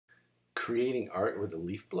creating art with a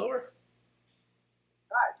leaf blower?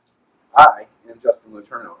 Hi, I am Justin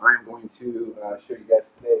Letourneau. I am going to show you guys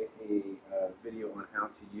today a video on how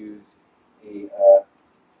to use a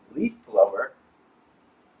leaf blower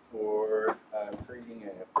for creating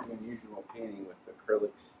a pretty unusual painting with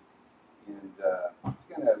acrylics. And it's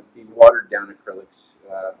going to be watered down acrylics.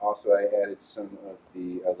 Also, I added some of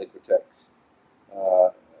the Liquitex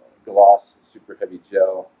gloss super heavy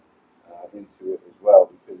gel into it as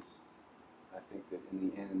well, because I think that in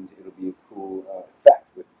the end it'll be a cool effect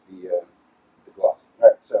with the gloss.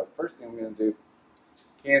 Alright, so first thing I'm going to do,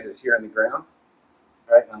 canvas here on the ground.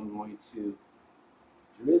 Alright, I'm going to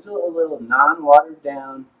drizzle a little non-watered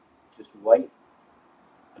down, just white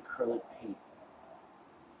acrylic paint.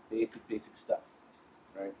 Basic stuff.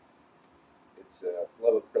 Right? It's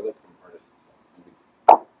flow acrylic from Artist.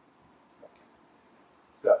 Okay.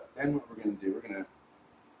 So then what we're going to do, we're going to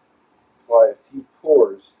apply a few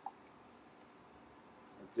pours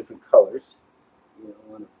of different colors. We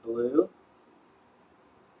want a blue.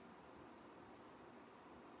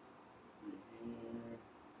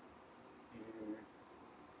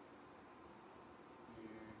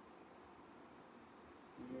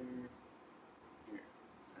 Here.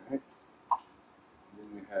 Alright. Then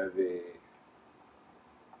we have a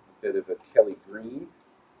bit of a Kelly green.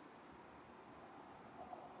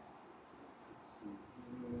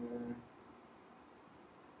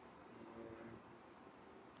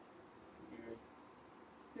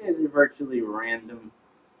 These are virtually random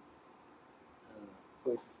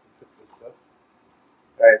places to put this stuff.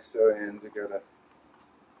 Alright, so and I got a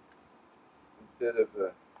bit of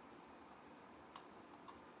a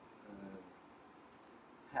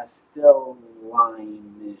pastel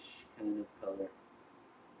lime-ish kind of color.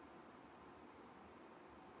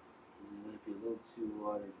 It might be a little too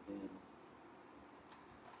watered down.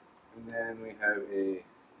 And then we have a,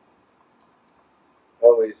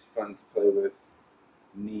 always fun to play with,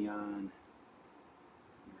 neon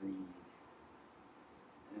green.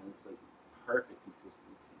 And it's like perfect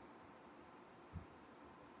consistency.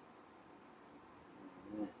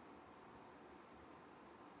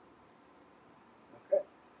 Okay,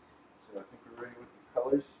 so I think we're ready with the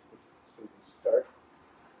colors, so we can start.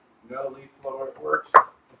 No leaf blower works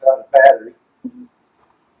without a battery.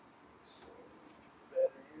 So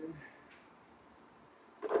battery in.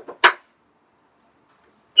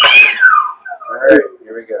 Alright,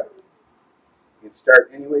 here we go. You can start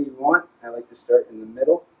any way you want. I like to start in the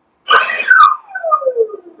middle.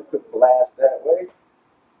 The quick blast that way.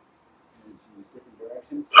 And choose different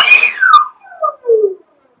directions.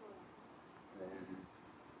 And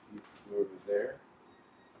you can go over there.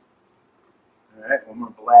 Alright, one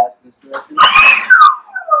more blast this direction.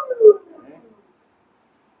 Okay.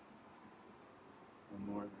 One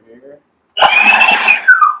more over here.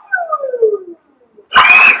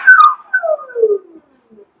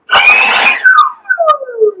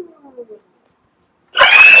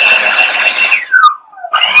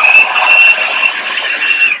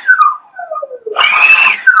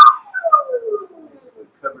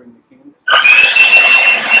 Covering the canvas.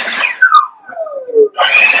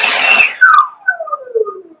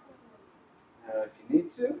 Now, if you need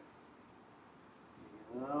to, you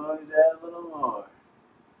can always add a little more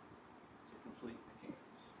to complete the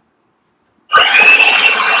canvas.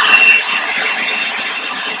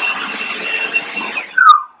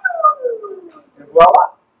 And voila,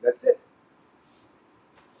 that's it.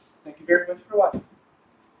 Thank you very much for watching.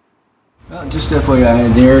 Just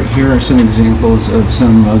FYI, here are some examples of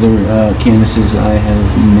some other canvases I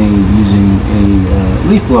have made using a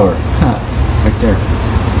leaf blower. Right there.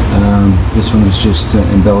 This one was just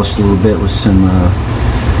embellished a little bit with some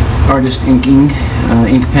artist inking,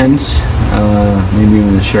 ink pens, maybe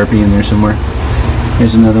even a Sharpie in there somewhere.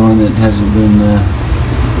 Here's another one that hasn't been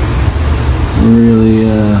really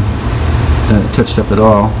touched up at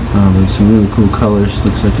all, with some really cool colors.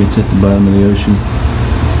 Looks like it's at the bottom of the ocean.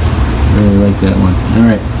 Really like that one.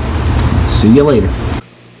 Alright, see you later.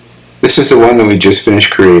 This is the one that we just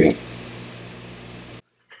finished creating.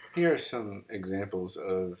 Here are some examples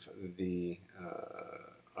of the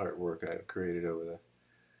artwork I've created over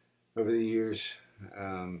the years.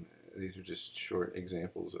 These are just short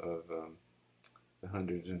examples of the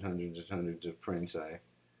hundreds and hundreds and hundreds of prints I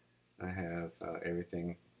have.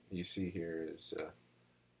 Everything you see here is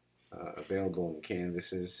available in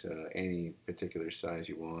canvases, any particular size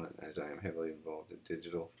you want, as I am heavily involved in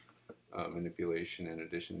digital manipulation in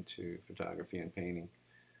addition to photography and painting.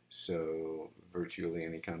 So virtually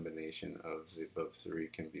any combination of the above three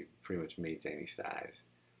can be pretty much made to any size.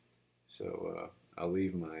 So I'll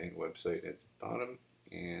leave my website at the bottom,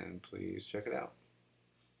 and please check it out.